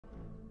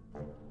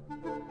Good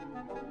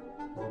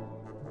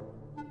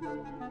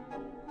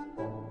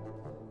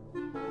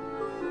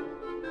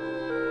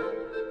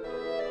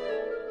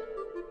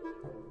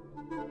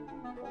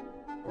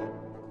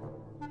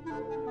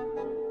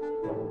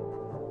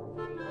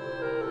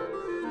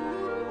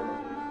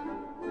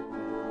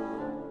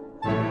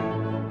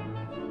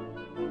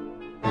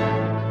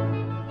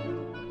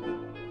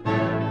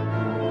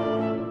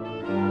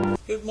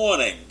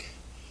morning.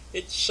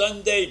 It's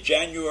Sunday,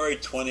 January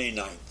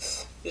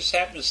 29th. This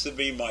happens to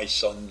be my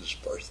son's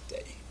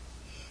birthday.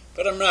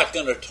 But I'm not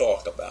going to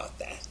talk about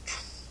that,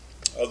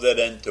 other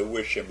than to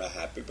wish him a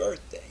happy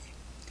birthday.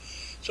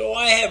 So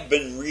I have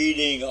been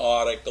reading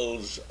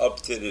articles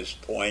up to this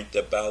point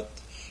about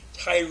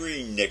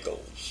Tyree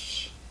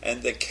Nichols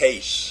and the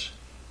case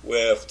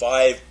where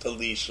 5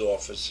 police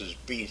officers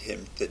beat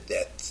him to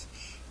death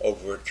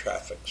over a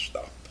traffic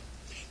stop.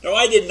 Now,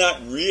 I did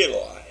not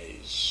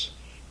realize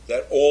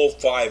that all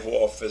 5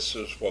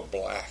 officers were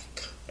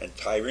black, and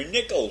Tyree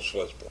Nichols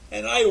was black.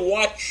 And I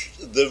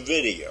watched the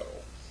video,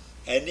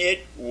 and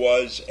it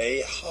was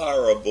a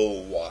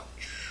horrible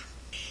watch.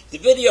 The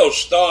video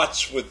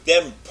starts with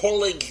them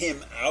pulling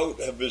him out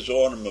of his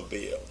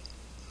automobile,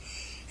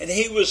 and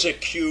he was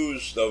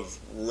accused of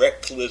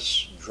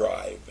reckless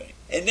driving.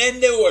 And then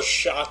there were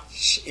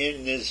shots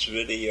in this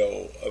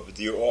video of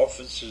the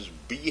officers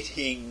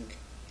beating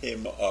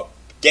him up,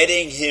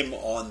 getting him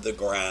on the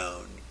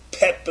ground,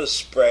 pepper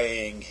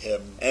spraying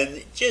him,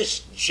 and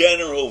just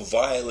general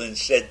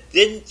violence that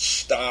didn't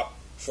stop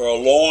for a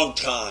long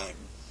time.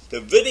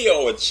 The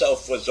video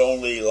itself was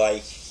only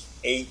like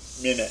 8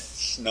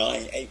 minutes,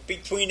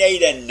 between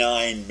 8 and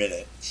 9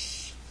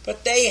 minutes.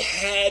 But they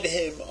had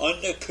him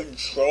under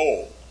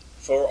control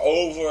for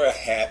over a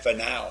half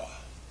an hour.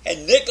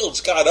 And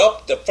Nichols got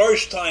up the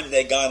first time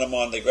they got him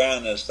on the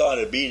ground and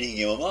started beating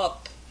him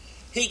up.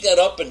 He got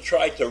up and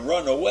tried to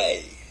run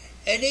away.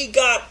 And he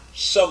got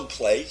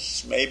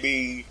someplace,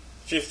 maybe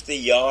 50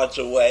 yards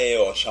away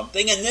or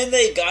something, and then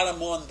they got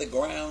him on the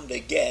ground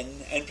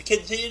again and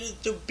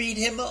continued to beat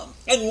him up.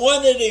 And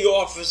one of the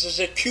officers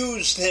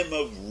accused him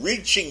of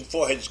reaching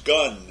for his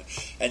gun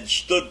and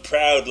stood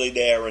proudly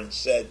there and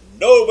said,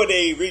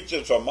 "Nobody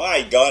reaches for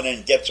my gun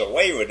and gets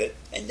away with it."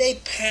 And they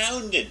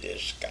pounded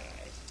this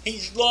guy.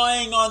 He's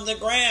lying on the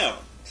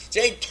ground.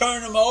 They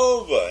turn him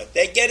over.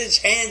 They get his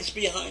hands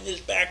behind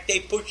his back. They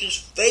push his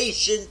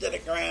face into the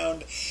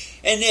ground.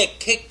 And they're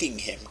kicking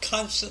him,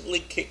 constantly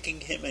kicking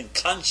him and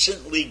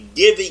constantly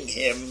giving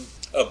him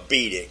a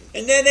beating.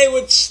 And then they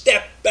would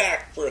step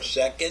back for a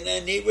second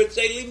and he would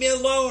say, "Leave me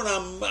alone,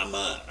 I'm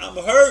hurt, I'm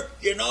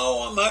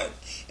hurt."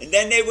 And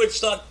then they would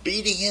start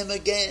beating him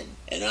again.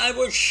 And I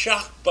was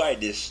shocked by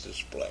this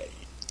display.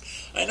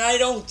 And I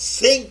don't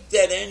think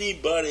that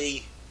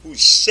anybody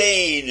who's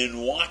sane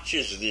and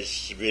watches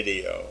this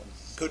video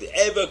could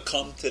ever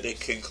come to the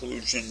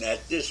conclusion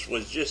that this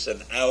was just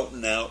an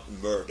out-and-out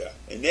murder.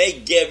 And they're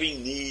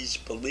giving these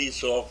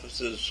police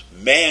officers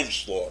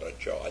manslaughter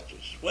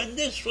charges, when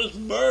this was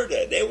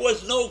murder. There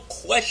was no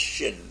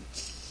question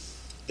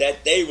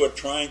that they were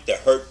trying to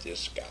hurt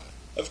this guy.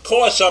 Of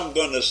course, I'm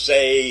going to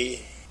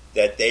say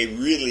that they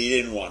really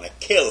didn't want to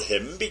kill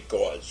him,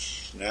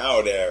 because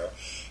now they're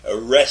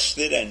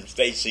arrested and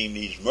facing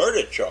these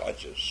murder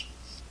charges.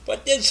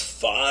 But there's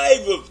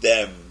 5 of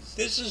them.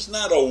 This is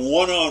not a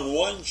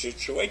one-on-one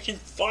situation.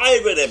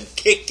 5 of them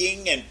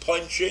kicking and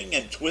punching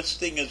and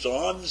twisting his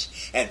arms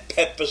and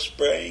pepper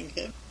spraying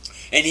him.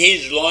 And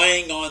he's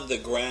lying on the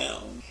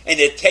ground.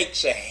 And it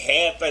takes a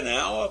half an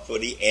hour for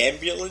the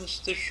ambulance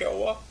to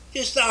show up.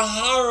 Just a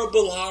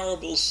horrible,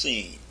 horrible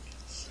scene.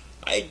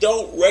 I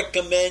don't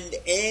recommend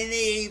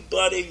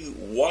anybody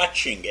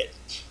watching it.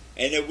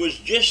 And it was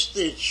just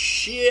the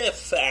sheer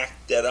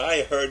fact that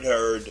I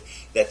heard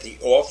that the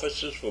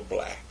officers were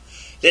black.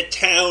 The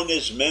town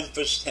is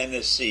Memphis,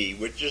 Tennessee,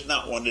 which is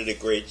not one of the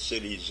great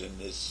cities in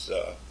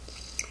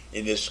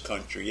this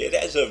country. It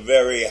has a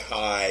very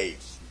high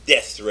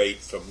death rate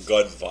from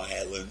gun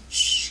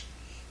violence.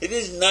 It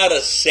is not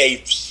a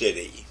safe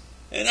city.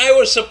 And I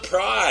was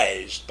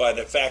surprised by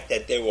the fact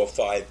that there were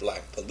 5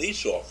 black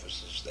police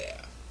officers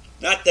there.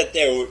 Not that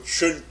there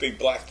shouldn't be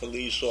black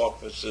police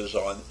officers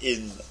on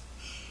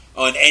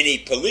any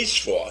police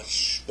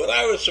force, but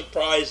I was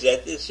surprised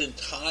that this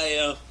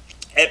entire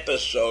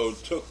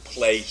episode took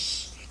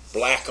place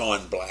black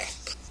on black.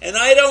 And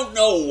I don't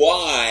know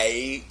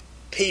why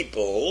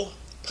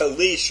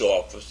police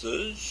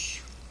officers,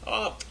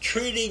 are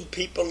treating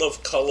people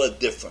of color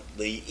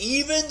differently,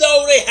 even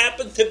though they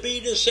happen to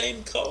be the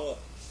same color.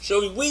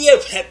 So we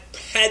have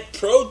had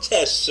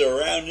protests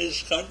around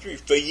this country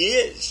for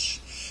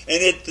years,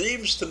 and it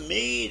seems to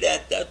me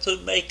that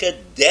doesn't make a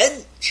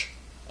dent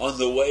on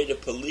the way the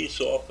police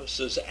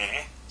officers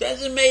act.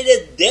 Doesn't make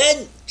a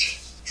dent.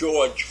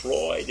 George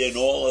Floyd and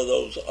all of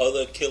those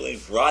other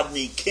killings,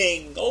 Rodney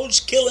King, those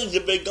killings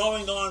have been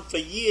going on for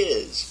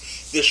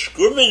years.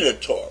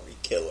 Discriminatory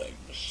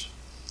killings.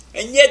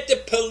 And yet the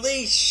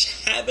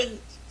police haven't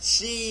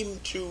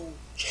seemed to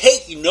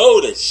take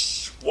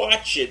notice,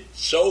 watch it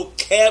so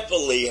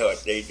carefully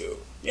what they do.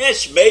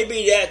 Yes,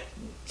 maybe that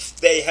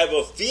they have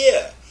a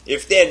fear.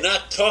 If they're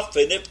not tough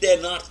and if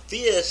they're not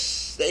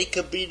fierce, they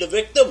could be the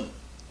victim.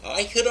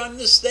 I could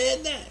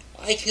understand that.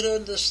 I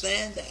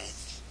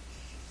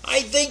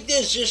think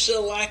there's just a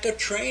lack of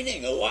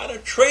training. A lot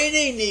of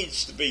training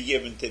needs to be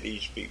given to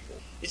these people.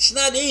 It's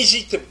not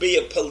easy to be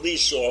a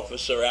police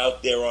officer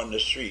out there on the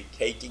street,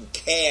 taking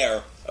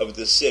care of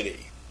the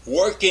city,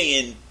 working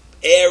in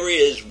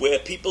areas where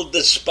people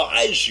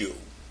despise you.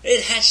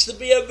 It has to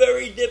be a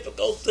very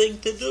difficult thing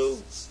to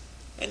do.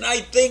 And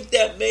I think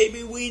that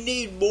maybe we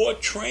need more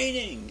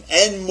training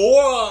and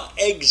more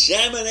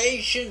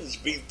examinations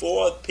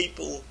before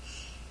people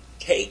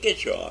take a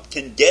job,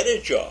 can get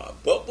a job.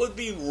 What would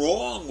be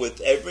wrong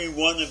with every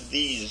one of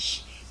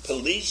these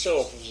police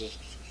officers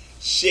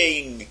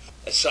seeing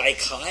a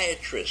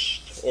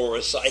psychiatrist or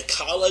a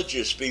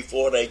psychologist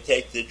before they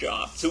take the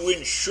job to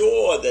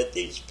ensure that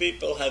these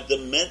people have the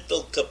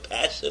mental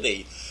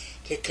capacity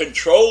to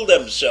control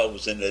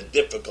themselves in a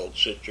difficult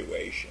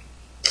situation?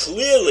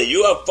 Clearly,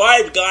 you have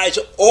 5 guys,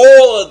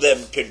 all of them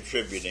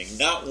contributing,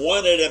 not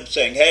one of them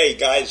saying, hey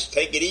guys,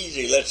 take it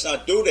easy, let's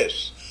not do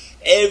this.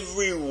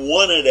 Every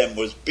one of them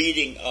was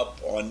beating up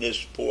on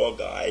this poor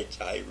guy,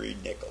 Tyree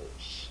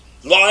Nichols,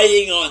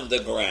 lying on the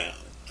ground.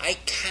 I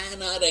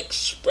cannot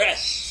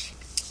express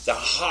the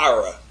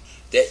horror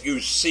that you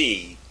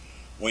see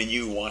when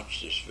you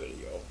watch this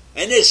video.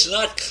 And it's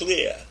not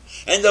clear.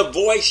 And the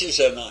voices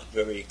are not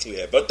very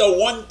clear. But the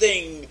one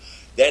thing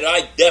that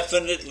I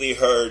definitely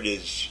heard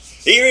is,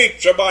 he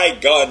reached for my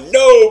gun.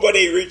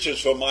 Nobody reaches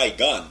for my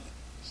gun.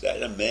 Is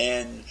that a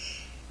man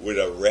with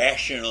a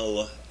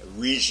rational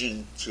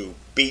reason to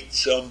beat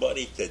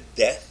somebody to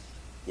death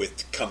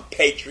with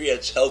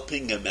compatriots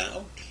helping him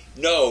out?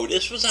 No,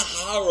 this was a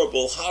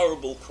horrible,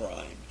 horrible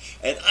crime.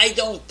 And I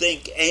don't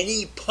think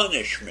any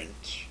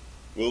punishment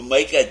will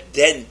make a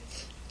dent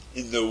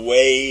in the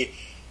way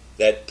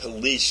that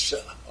police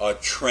are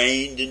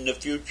trained in the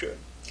future.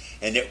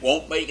 And it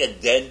won't make a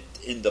dent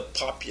in the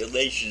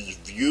population's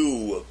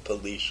view of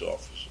police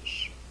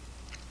officers.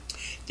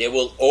 There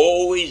will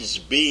always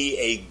be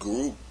a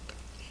group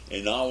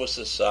in our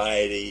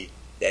society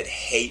that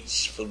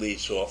hates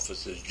police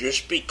officers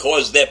just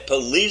because they're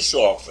police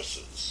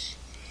officers.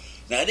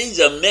 Now, these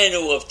are men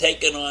who have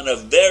taken on a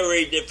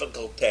very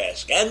difficult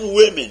task, and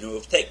women who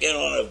have taken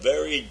on a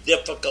very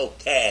difficult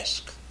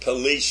task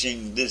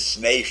policing this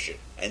nation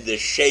and the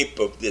shape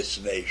of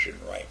this nation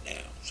right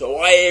now. So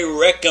I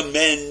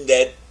recommend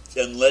that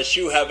unless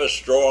you have a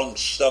strong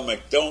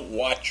stomach, don't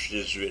watch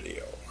this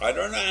video. I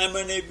don't know how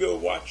many of you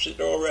have watched it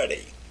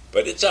already,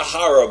 but it's a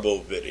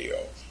horrible video.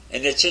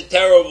 And it's a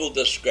terrible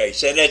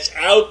disgrace. And it's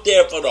out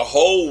there for the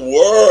whole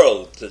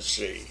world to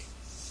see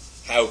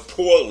how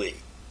poorly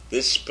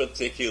this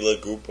particular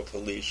group of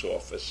police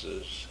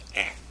officers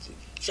acted.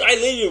 So I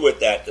leave you with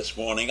that this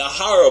morning. A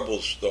horrible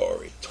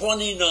story.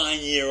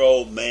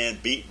 29-year-old man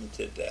beaten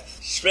to death.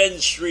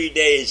 Spends 3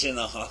 days in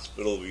a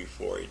hospital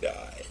before he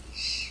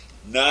dies.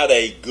 Not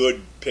a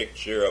good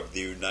picture of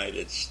the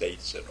United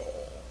States at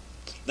all.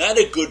 Not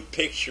a good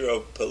picture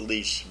of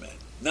policemen.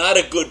 Not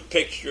a good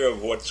picture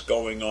of what's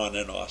going on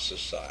in our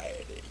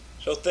society.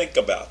 So think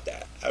about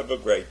that. Have a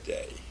great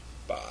day.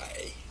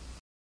 Bye.